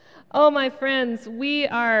Oh, my friends, we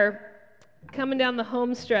are coming down the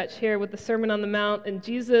home stretch here with the Sermon on the Mount, and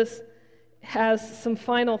Jesus has some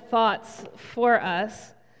final thoughts for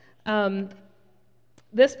us.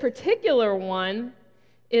 This particular one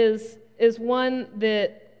is one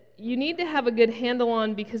that you need to have a good handle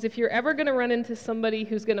on, because if you're ever going to run into somebody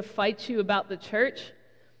who's going to fight you about the church,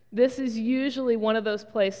 this is usually one of those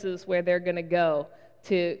places where they're going to go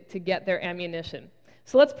to get their ammunition.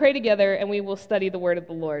 So let's pray together, and we will study the word of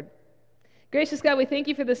the Lord. Gracious God, we thank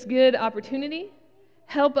you for this good opportunity.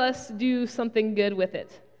 Help us do something good with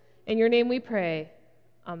it. In your name we pray.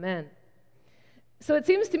 Amen. So it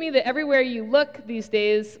seems to me that everywhere you look these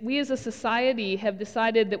days, we as a society have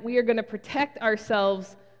decided that we are going to protect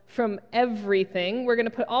ourselves from everything. We're going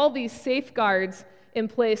to put all these safeguards in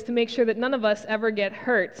place to make sure that none of us ever get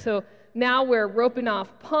hurt. So now we're roping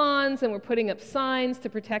off ponds and we're putting up signs to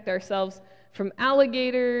protect ourselves from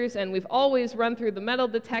alligators, and we've always run through the metal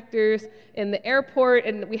detectors in the airport,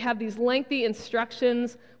 and we have these lengthy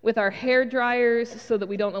instructions with our hair dryers so that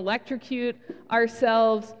we don't electrocute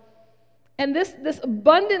ourselves. And this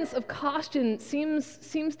abundance of caution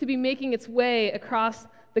seems to be making its way across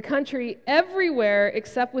the country everywhere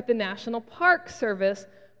except with the National Park Service,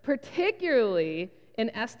 particularly in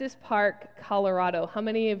Estes Park, Colorado. How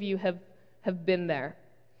many of you have been there?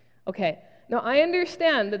 Okay. Now, I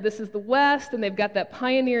understand that this is the West, and they've got that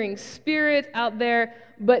pioneering spirit out there,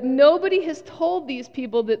 but nobody has told these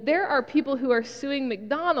people that there are people who are suing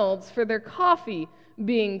McDonald's for their coffee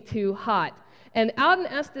being too hot. And out in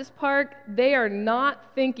Estes Park, they are not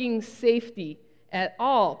thinking safety at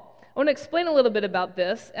all. I want to explain a little bit about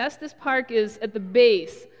this. Estes Park is at the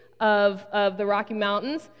base of the Rocky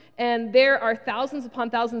Mountains, and there are thousands upon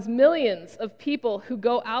thousands, millions of people who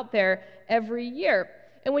go out there every year.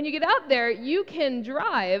 And when you get out there, you can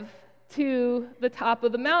drive to the top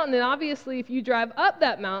of the mountain. And obviously, if you drive up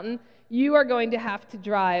that mountain, you are going to have to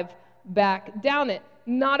drive back down it.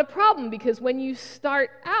 Not a problem, because when you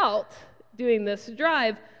start out doing this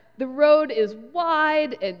drive, the road is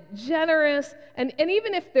wide and generous. And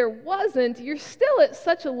even if there wasn't, you're still at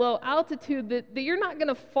such a low altitude that you're not going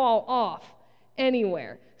to fall off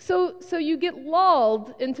anywhere. So you get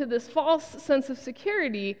lulled into this false sense of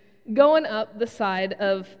security going up the side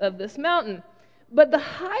of this mountain. But the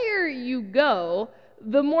higher you go,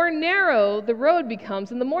 the more narrow the road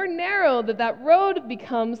becomes, and the more narrow that road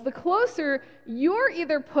becomes, the closer you're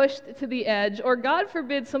either pushed to the edge, or God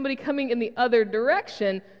forbid somebody coming in the other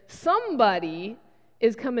direction, somebody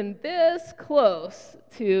is coming this close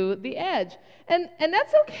to the edge. And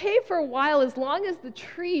that's okay for a while as long as the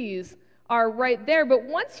trees are right there, but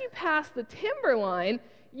once you pass the timberline,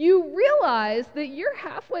 you realize that you're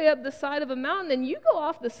halfway up the side of a mountain, and you go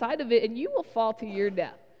off the side of it and you will fall to your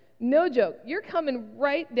death. No joke. You're coming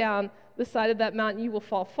right down the side of that mountain. You will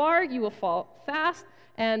fall far, you will fall fast,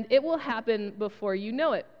 and it will happen before you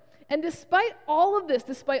know it. And despite all of this,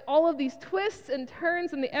 despite all of these twists and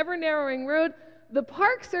turns in the ever-narrowing road, the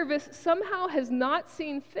Park Service somehow has not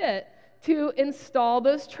seen fit to install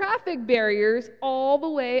those traffic barriers all the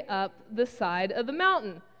way up the side of the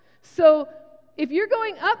mountain. So if you're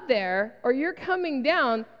going up there or you're coming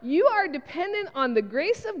down, you are dependent on the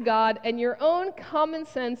grace of God and your own common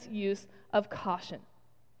sense use of caution.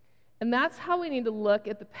 And that's how we need to look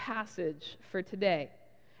at the passage for today.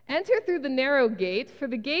 Enter through the narrow gate, for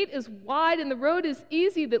the gate is wide and the road is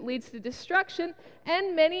easy that leads to destruction,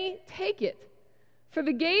 and many take it. For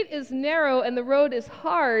the gate is narrow and the road is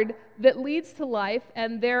hard that leads to life,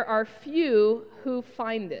 and there are few who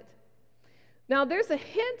find it. Now, there's a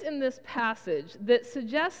hint in this passage that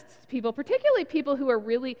suggests people, particularly people who are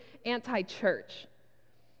really anti-church,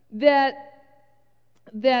 that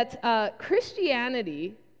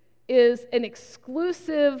Christianity is an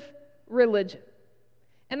exclusive religion.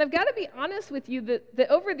 And I've got to be honest with you that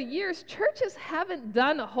over the years, churches haven't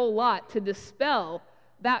done a whole lot to dispel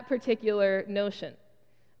that particular notion.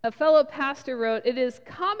 A fellow pastor wrote, "It is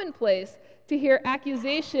commonplace to hear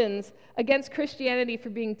accusations against Christianity for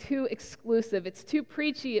being too exclusive. It's too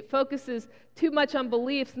preachy, it focuses too much on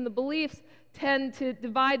beliefs, and the beliefs tend to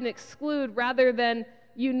divide and exclude rather than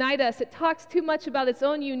unite us. It talks too much about its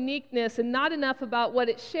own uniqueness and not enough about what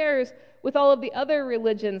it shares with all of the other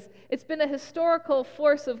religions. It's been a historical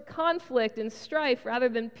force of conflict and strife rather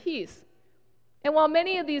than peace." And while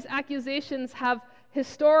many of these accusations have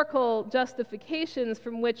historical justifications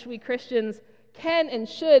from which we Christians can and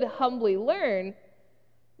should humbly learn,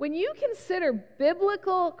 when you consider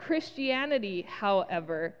biblical Christianity,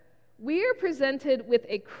 however, we are presented with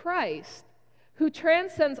a Christ who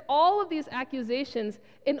transcends all of these accusations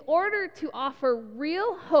in order to offer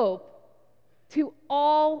real hope to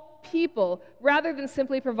all people rather than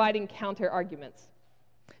simply providing counter arguments.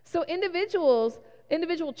 So individual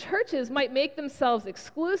churches might make themselves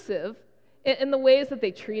exclusive in the ways that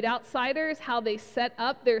they treat outsiders, how they set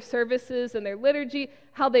up their services and their liturgy,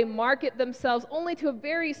 how they market themselves only to a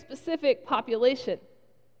very specific population.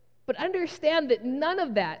 But understand that none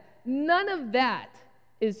of that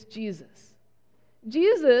is Jesus.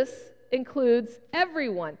 Jesus includes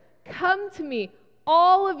everyone. Come to me,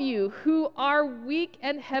 all of you who are weak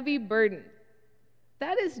and heavy burdened.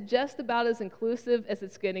 That is just about as inclusive as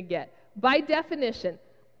it's going to get. By definition,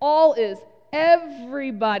 all is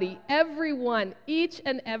everybody, everyone, each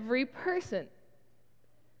and every person.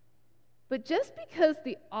 But just because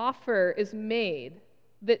the offer is made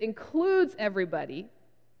that includes everybody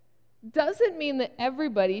doesn't mean that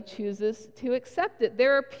everybody chooses to accept it.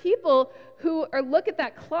 There are people who look at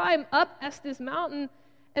that climb up Estes Mountain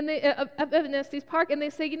and up in Estes Park, and they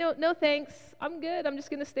say, no thanks, I'm good. I'm just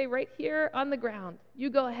going to stay right here on the ground. You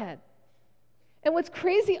go ahead. And what's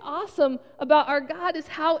crazy awesome about our God is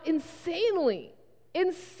how insanely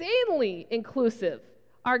inclusive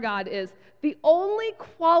our God is. The only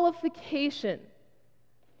qualification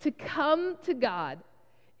to come to God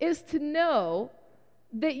is to know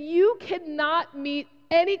that you cannot meet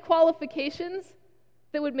any qualifications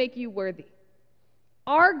that would make you worthy.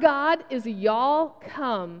 Our God is a y'all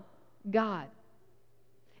come God.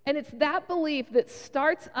 And it's that belief that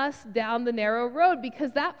starts us down the narrow road,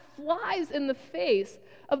 because that flies in the face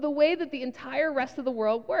of the way that the entire rest of the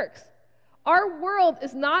world works. Our world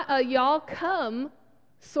is not a y'all come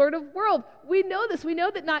sort of world. We know this. We know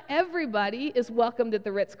that not everybody is welcomed at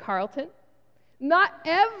the Ritz-Carlton. Not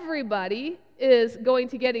everybody is going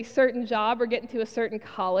to get a certain job or get into a certain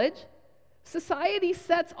college. Society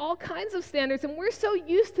sets all kinds of standards, and we're so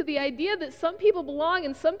used to the idea that some people belong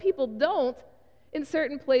and some people don't in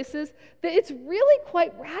certain places that it's really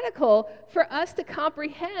quite radical for us to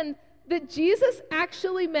comprehend that Jesus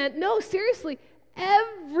actually meant, no, seriously,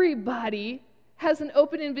 everybody has an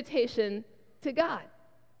open invitation to God.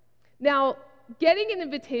 Now, getting an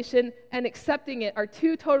invitation and accepting it are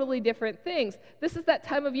two totally different things. This is that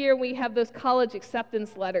time of year when we have those college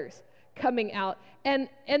acceptance letters coming out. And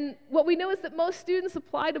what we know is that most students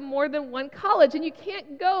apply to more than one college, and you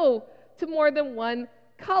can't go to more than one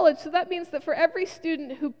college. So that means that for every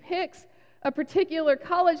student who picks a particular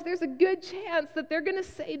college, there's a good chance that they're going to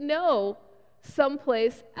say no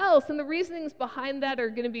someplace else. And the reasonings behind that are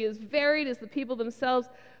going to be as varied as the people themselves.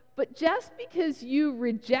 But just because you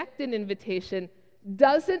reject an invitation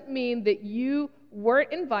doesn't mean that you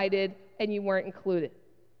weren't invited and you weren't included.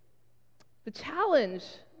 The challenge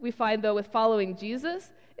we find, though, with following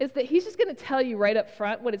Jesus is that he's just going to tell you right up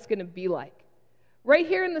front what it's going to be like. Right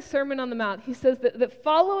here in the Sermon on the Mount, he says that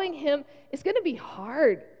following him is going to be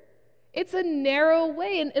hard. It's a narrow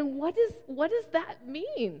way. And what does that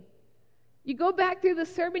mean? You go back through the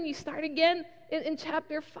sermon, you start again in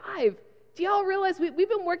chapter 5. Do y'all realize we've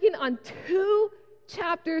been working on 2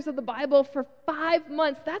 chapters of the Bible for 5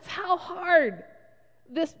 months? That's how hard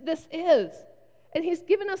this is. And he's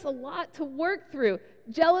given us a lot to work through.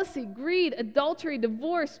 Jealousy, greed, adultery,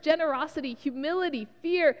 divorce, generosity, humility,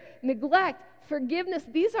 fear, neglect, forgiveness.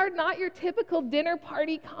 These are not your typical dinner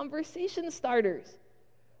party conversation starters.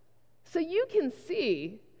 So you can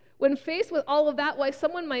see, when faced with all of that, why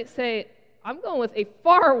someone might say, I'm going with a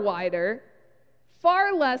far wider,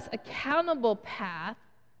 far less accountable path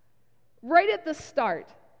right at the start.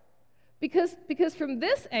 Because from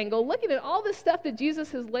this angle, looking at all the stuff that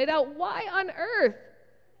Jesus has laid out, why on earth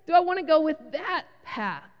do I want to go with that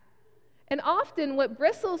path? And often what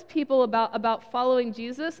bristles people about following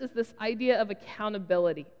Jesus is this idea of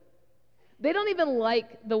accountability. They don't even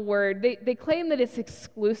like the word. They claim that it's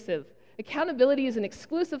exclusive. Accountability is an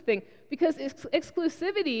exclusive thing because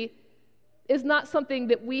exclusivity is not something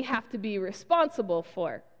that we have to be responsible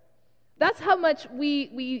for. That's how much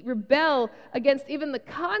we rebel against even the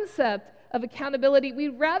concept of accountability.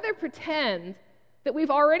 We'd rather pretend that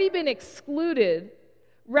we've already been excluded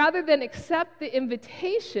rather than accept the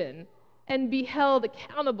invitation and be held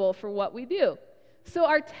accountable for what we do. So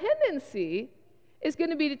our tendency is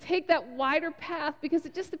going to be to take that wider path because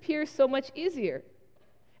it just appears so much easier.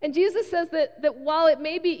 And Jesus says that while it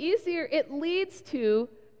may be easier, it leads to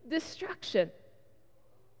destruction.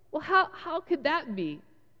 Well, how could that be?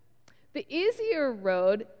 The easier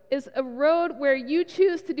road is a road where you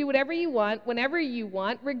choose to do whatever you want, whenever you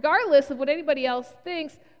want, regardless of what anybody else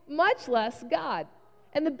thinks, much less God.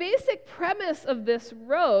 And the basic premise of this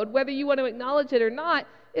road, whether you want to acknowledge it or not,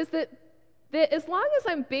 is that as long as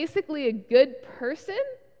I'm basically a good person,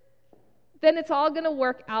 then it's all going to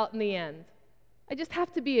work out in the end. I just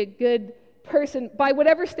have to be a good person by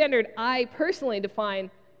whatever standard I personally define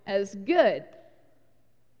as good.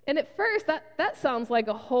 And at first, that sounds like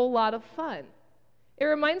a whole lot of fun. It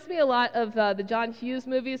reminds me a lot of the John Hughes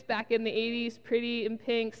movies back in the 80s, Pretty in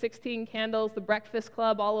Pink, 16 Candles, The Breakfast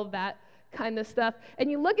Club, all of that kind of stuff. And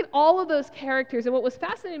you look at all of those characters, and what was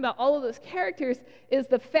fascinating about all of those characters is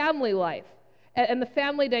the family life and the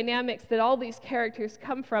family dynamics that all these characters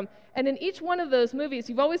come from. And in each one of those movies,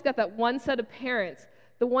 you've always got that one set of parents,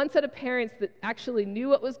 the one set of parents that actually knew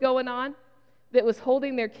what was going on, that was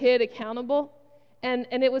holding their kid accountable. And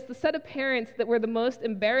it was the set of parents that were the most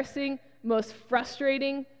embarrassing, most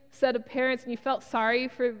frustrating set of parents, and you felt sorry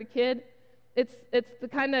for the kid. It's the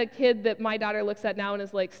kind of kid that my daughter looks at now and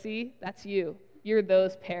is like, see, that's you. You're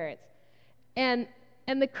those parents. And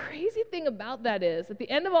the crazy thing about that is, at the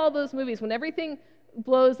end of all those movies, when everything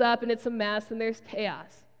blows up and it's a mess and there's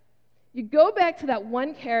chaos, you go back to that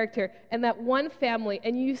one character and that one family,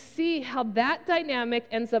 and you see how that dynamic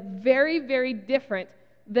ends up very, very different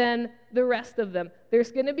than the rest of them.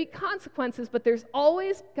 There's going to be consequences, but there's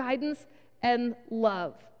always guidance and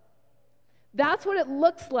love. That's what it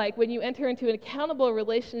looks like when you enter into an accountable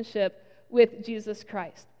relationship with Jesus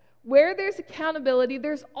Christ. Where there's accountability,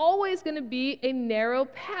 there's always going to be a narrow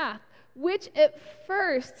path, which at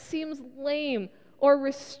first seems lame or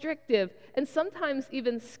restrictive and sometimes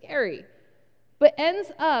even scary, but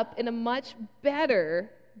ends up in a much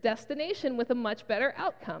better destination with a much better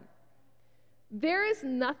outcome. There is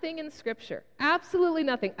nothing in Scripture, absolutely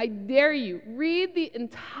nothing. I dare you, read the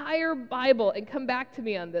entire Bible and come back to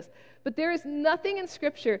me on this. But there is nothing in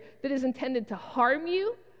Scripture that is intended to harm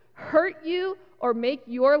you, hurt you, or make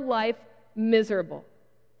your life miserable.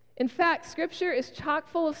 In fact, Scripture is chock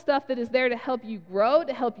full of stuff that is there to help you grow,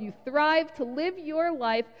 to help you thrive, to live your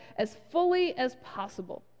life as fully as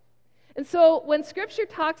possible. And so when Scripture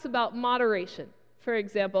talks about moderation, for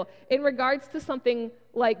example, in regards to something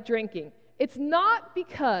like drinking, it's not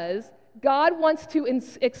because God wants to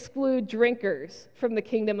exclude drinkers from the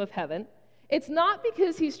kingdom of heaven. It's not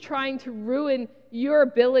because he's trying to ruin your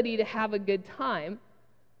ability to have a good time.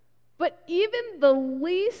 But even the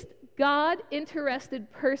least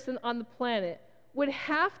God-interested person on the planet would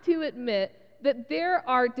have to admit that there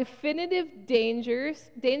are definitive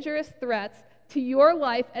dangerous threats to your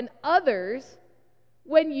life and others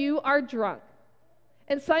when you are drunk.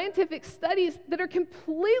 And scientific studies that are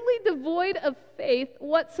completely devoid of faith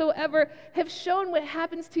whatsoever have shown what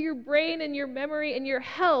happens to your brain and your memory and your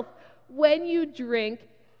health when you drink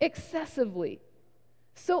excessively.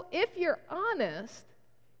 So if you're honest,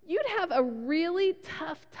 you'd have a really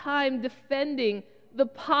tough time defending the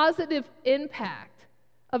positive impact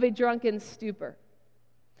of a drunken stupor.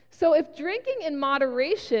 So if drinking in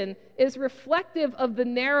moderation is reflective of the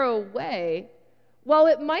narrow way, while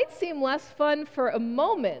it might seem less fun for a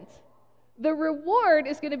moment, the reward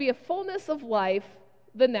is going to be a fullness of life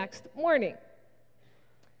the next morning.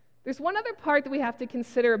 There's one other part that we have to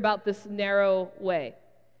consider about this narrow way.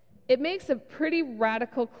 It makes a pretty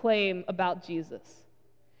radical claim about Jesus.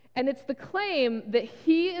 And it's the claim that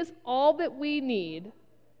he is all that we need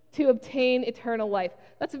to obtain eternal life.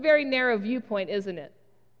 That's a very narrow viewpoint, isn't it?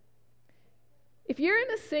 If you're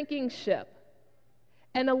in a sinking ship,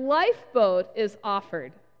 and a lifeboat is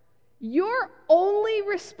offered, your only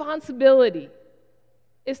responsibility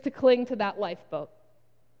is to cling to that lifeboat.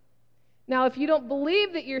 Now, if you don't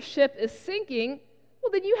believe that your ship is sinking,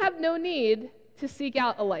 well, then you have no need to seek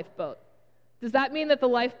out a lifeboat. Does that mean that the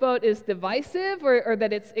lifeboat is divisive or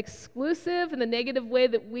that it's exclusive in the negative way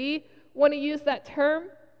that we want to use that term?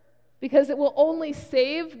 Because it will only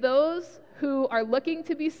save those who are looking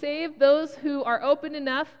to be saved, those who are open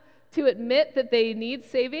enough to admit that they need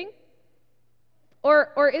saving?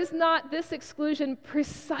 Or is not this exclusion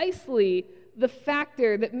precisely the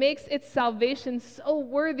factor that makes its salvation so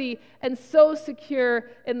worthy and so secure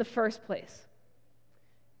in the first place?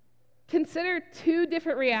 Consider two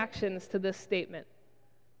different reactions to this statement.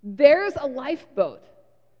 There's a lifeboat.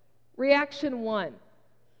 Reaction one.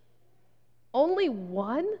 Only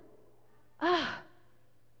one?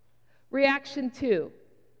 Reaction two.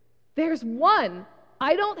 There's one.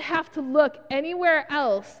 I don't have to look anywhere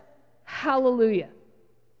else. Hallelujah.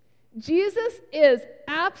 Jesus is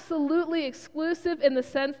absolutely exclusive in the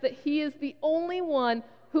sense that he is the only one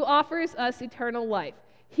who offers us eternal life.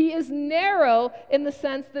 He is narrow in the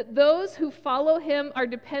sense that those who follow him are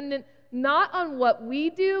dependent not on what we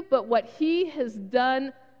do, but what he has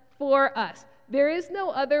done for us. There is no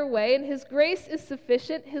other way, and his grace is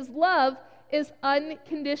sufficient. His love is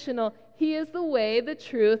unconditional. He is the way, the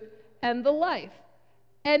truth, and the life.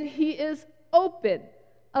 And he is open,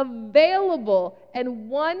 available, and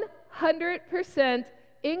 100%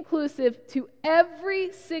 inclusive to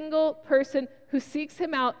every single person who seeks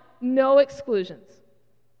him out, no exclusions.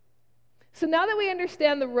 So now that we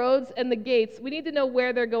understand the roads and the gates, we need to know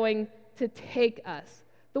where they're going to take us.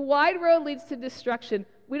 The wide road leads to destruction.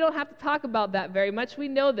 We don't have to talk about that very much. We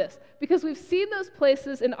know this because we've seen those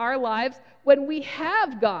places in our lives when we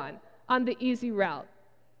have gone on the easy route.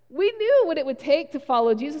 We knew what it would take to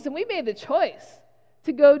follow Jesus, and we made the choice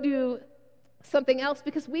to go do something else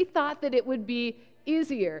because we thought that it would be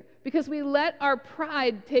easier, because we let our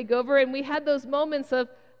pride take over, and we had those moments of,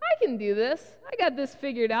 I can do this. I got this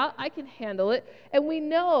figured out. I can handle it. And we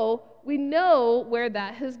know where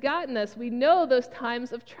that has gotten us. We know those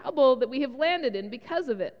times of trouble that we have landed in because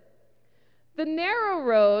of it. The narrow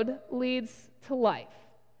road leads to life.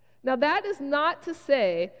 Now, that is not to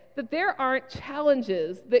say that there aren't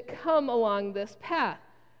challenges that come along this path.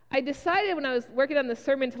 I decided when I was working on this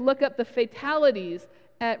sermon to look up the fatalities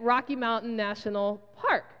at Rocky Mountain National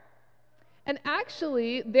Park. And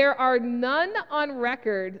actually, there are none on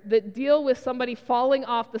record that deal with somebody falling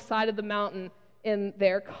off the side of the mountain in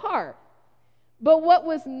their car. But what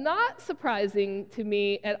was not surprising to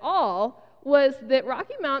me at all was that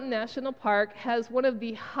Rocky Mountain National Park has one of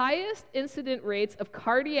the highest incident rates of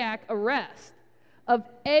cardiac arrest of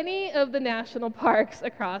any of the national parks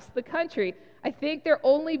across the country. I think they're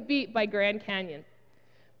only beat by Grand Canyon.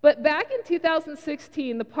 But back in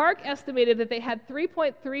 2016, the park estimated that they had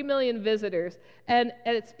 3.3 million visitors, and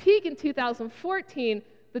at its peak in 2014,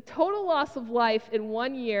 the total loss of life in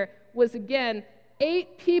 1 year was, again,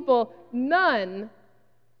 8 people, none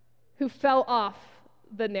who fell off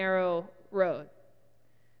the narrow road.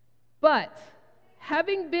 But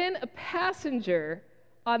having been a passenger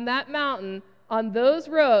on that mountain, on those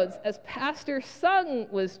roads, as Pastor Sung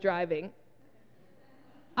was driving,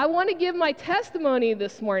 I want to give my testimony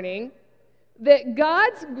this morning that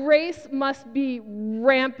God's grace must be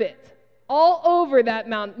rampant all over that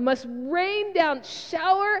mountain, must rain down,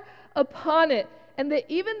 shower upon it, and that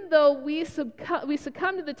even though we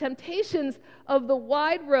succumb to the temptations of the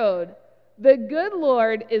wide road, the good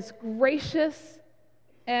Lord is gracious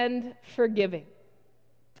and forgiving.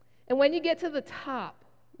 And when you get to the top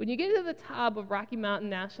of Rocky Mountain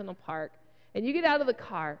National Park, and you get out of the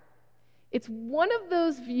car, it's one of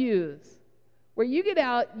those views where you get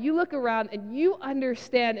out, you look around, and you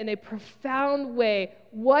understand in a profound way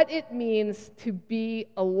what it means to be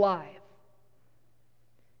alive.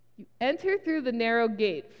 You enter through the narrow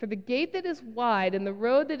gate, for the gate that is wide and the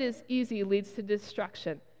road that is easy leads to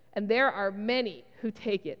destruction, and there are many who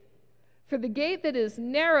take it. For the gate that is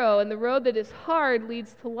narrow and the road that is hard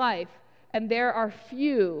leads to life, and there are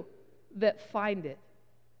few that find it.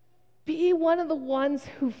 Be one of the ones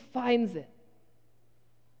who finds it.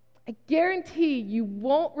 I guarantee you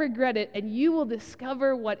won't regret it, and you will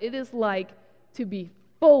discover what it is like to be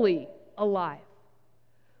fully alive.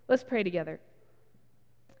 Let's pray together.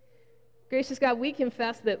 Gracious God, we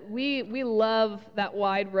confess that we love that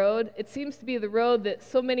wide road. It seems to be the road that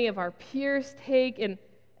so many of our peers take, and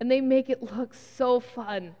they make it look so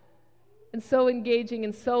fun and so engaging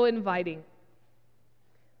and so inviting.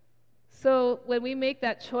 So when we make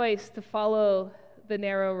that choice to follow the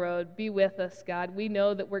narrow road, be with us, God. We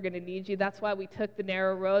know that we're going to need you. That's why we took the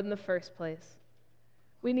narrow road in the first place.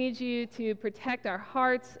 We need you to protect our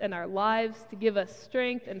hearts and our lives, to give us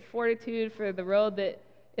strength and fortitude for the road that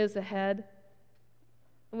is ahead.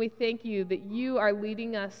 And we thank you that you are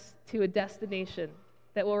leading us to a destination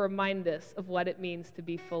that will remind us of what it means to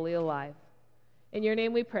be fully alive. In your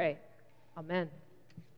name we pray. Amen.